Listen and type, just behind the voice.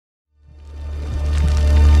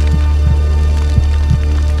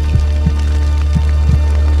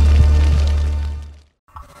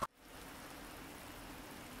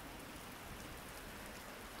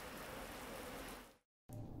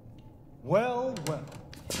Well, well.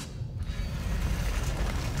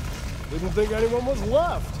 Didn't think anyone was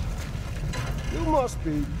left. You must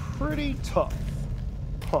be pretty tough.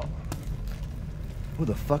 Huh. Who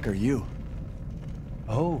the fuck are you?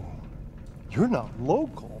 Oh, you're not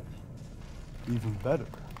local. Even better.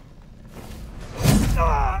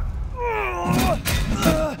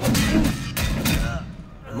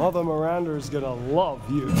 Mother Miranda's gonna love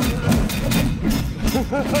you.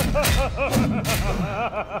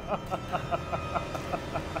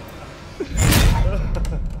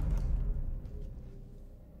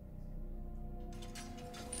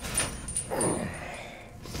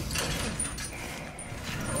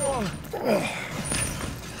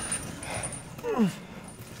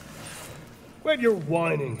 Wait, you're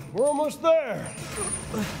whining. We're almost there.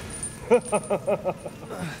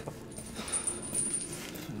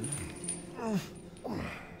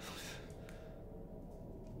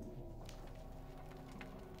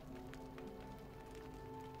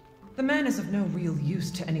 The man is of no real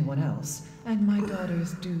use to anyone else, and my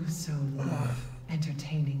daughters do so love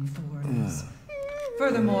entertaining foreigners.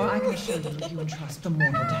 Furthermore, I can assure you if you entrust the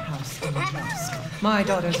mortal to House Dimitrescu, my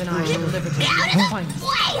daughters and I shall deliver to you the finest.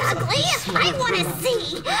 Way ugly! I want to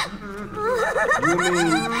see!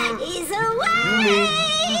 He's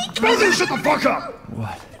awake! Brother, shut the fuck up!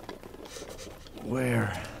 What?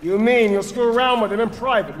 Where? You mean you'll screw around with him in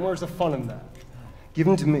private, and where's the fun in that? Give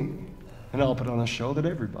him to me, and I'll put on a show that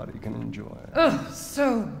everybody can enjoy. Ugh,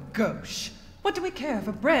 so gauche. What do we care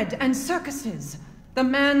for bread and circuses? The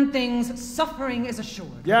man thinks suffering is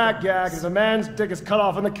assured. Yak, yak, as a man's dick is cut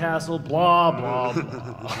off in the castle, blah, blah,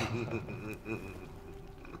 blah.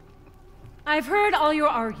 I've heard all your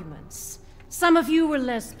arguments. Some of you were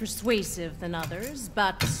less persuasive than others,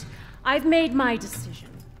 but I've made my decision.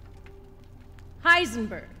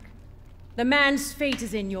 Heisenberg, the man's fate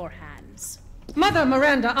is in your hands. Mother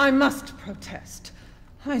Miranda, I must protest.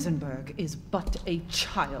 Heisenberg is but a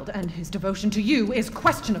child, and his devotion to you is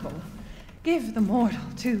questionable. Give the mortal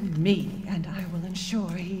to me, and I will ensure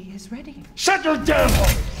he is ready. Shut your damn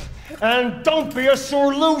hole! And don't be a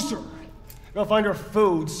sore loser! Go find your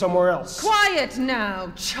food somewhere else. Quiet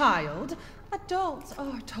now, child. Adults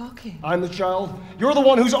are talking. I'm the child. You're the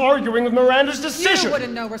one who's arguing with Miranda's decision. You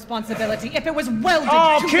wouldn't know responsibility if it was welded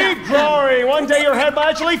to keep growing! One day your head might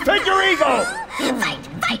actually fit your ego!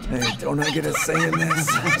 Hey, don't I get a say in this?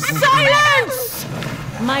 Silence!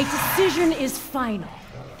 My decision is final.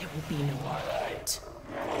 There will be no argument.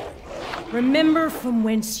 Remember from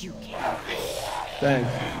whence you came. Thank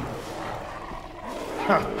you.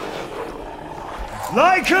 Huh.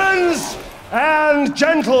 Lycans and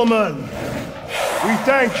gentlemen, we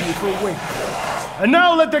thank you for waiting. And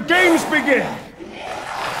now let the games begin!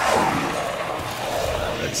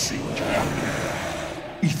 Let's see what you're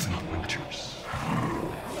doing. Ethan Winters.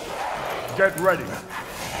 Get ready.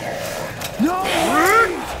 No!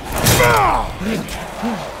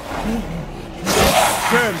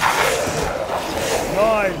 10,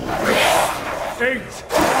 9, 8,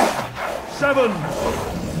 7,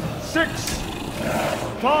 6,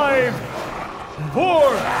 5,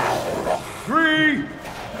 4, 3,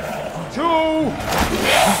 2,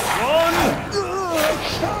 1.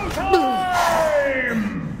 Showtime!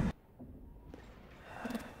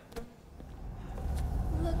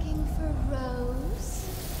 Looking for Rose?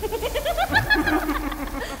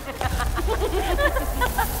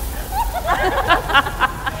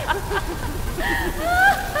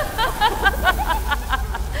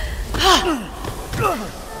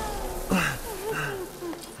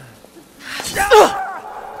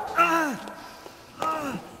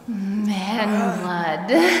 Man blood.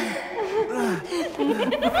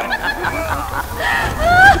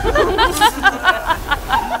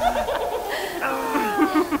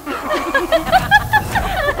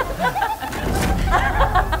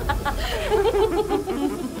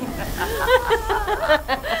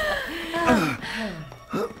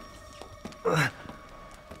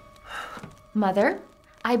 Mother,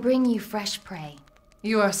 I bring you fresh prey.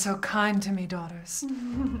 You are so kind to me, daughters.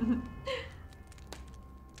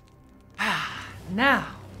 Now,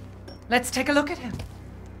 let's take a look at him.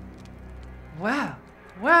 Well,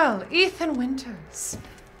 well, Ethan Winters.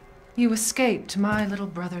 You escaped my little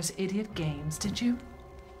brother's idiot games, did you?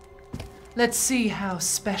 Let's see how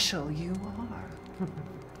special you are.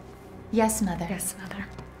 Yes, Mother. Yes, Mother.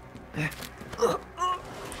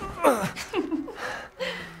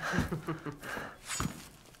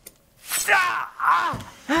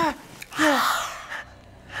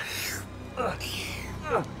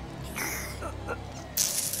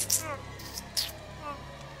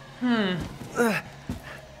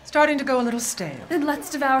 starting to go a little stale. Then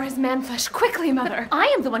let's devour his man-flesh quickly, Mother. I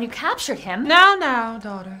am the one who captured him. Now,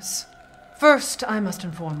 daughters. First, I must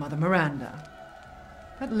inform Mother Miranda.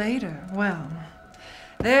 But later, well,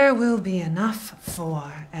 there will be enough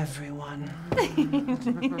for everyone.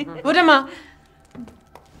 Put him up.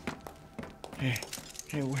 Hey,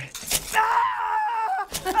 wait.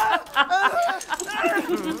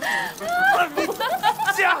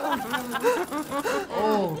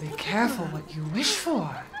 Oh, be careful what you wish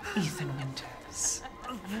for, Ethan Winters.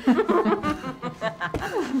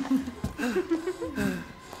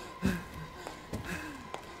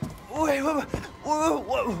 Wait,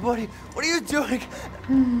 what are you doing?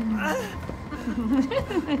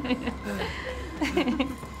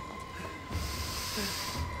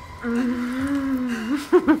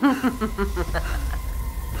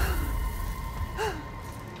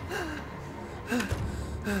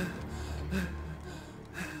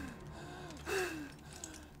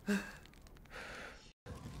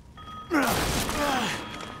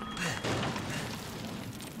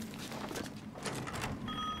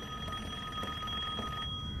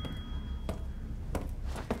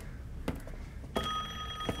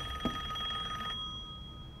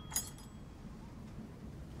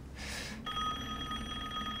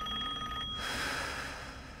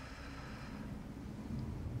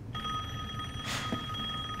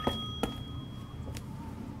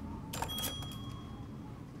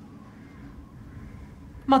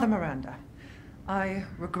 Mother Miranda, I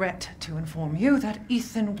regret to inform you that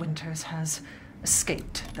Ethan Winters has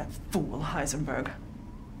escaped that fool Heisenberg.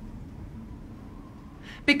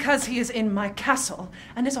 Because he is in my castle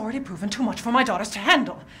and has already proven too much for my daughters to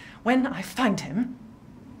handle. When I find him...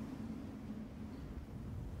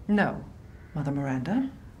 No, Mother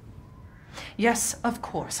Miranda. Yes, of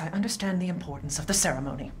course, I understand the importance of the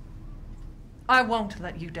ceremony. I won't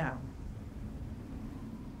let you down.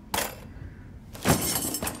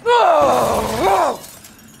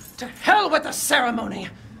 To hell with the ceremony!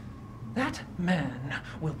 That man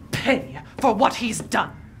will pay for what he's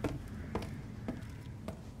done.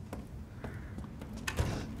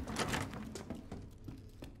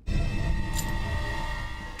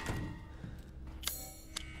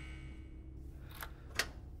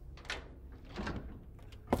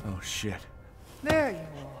 Oh, shit. There you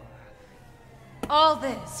are. All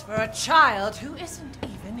this for a child who isn't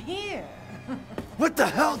even here. What the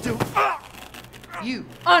hell, dude? You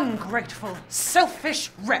ungrateful,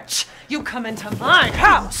 selfish wretch! You come into my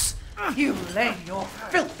house! You lay your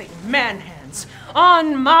filthy man-hands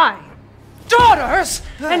on my daughters!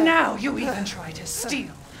 And now you even try to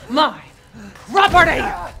steal my property!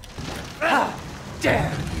 How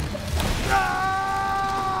dare you!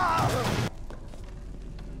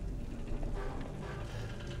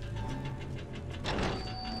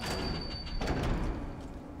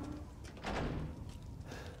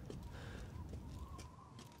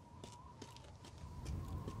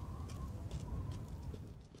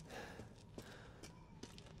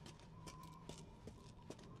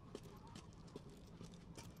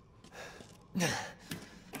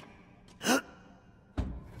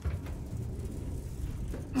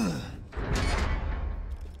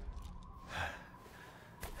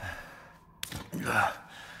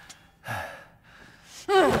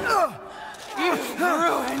 You've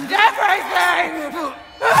ruined everything!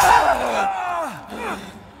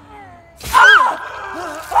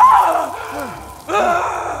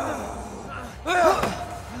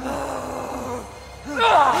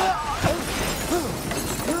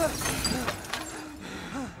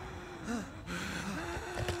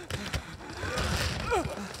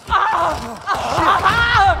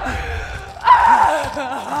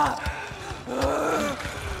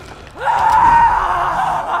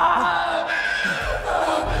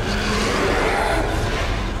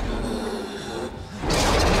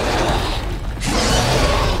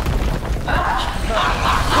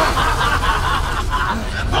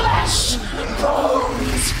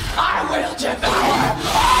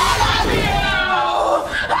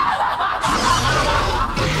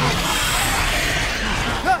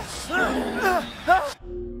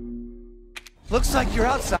 Looks like you're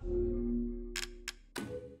outside.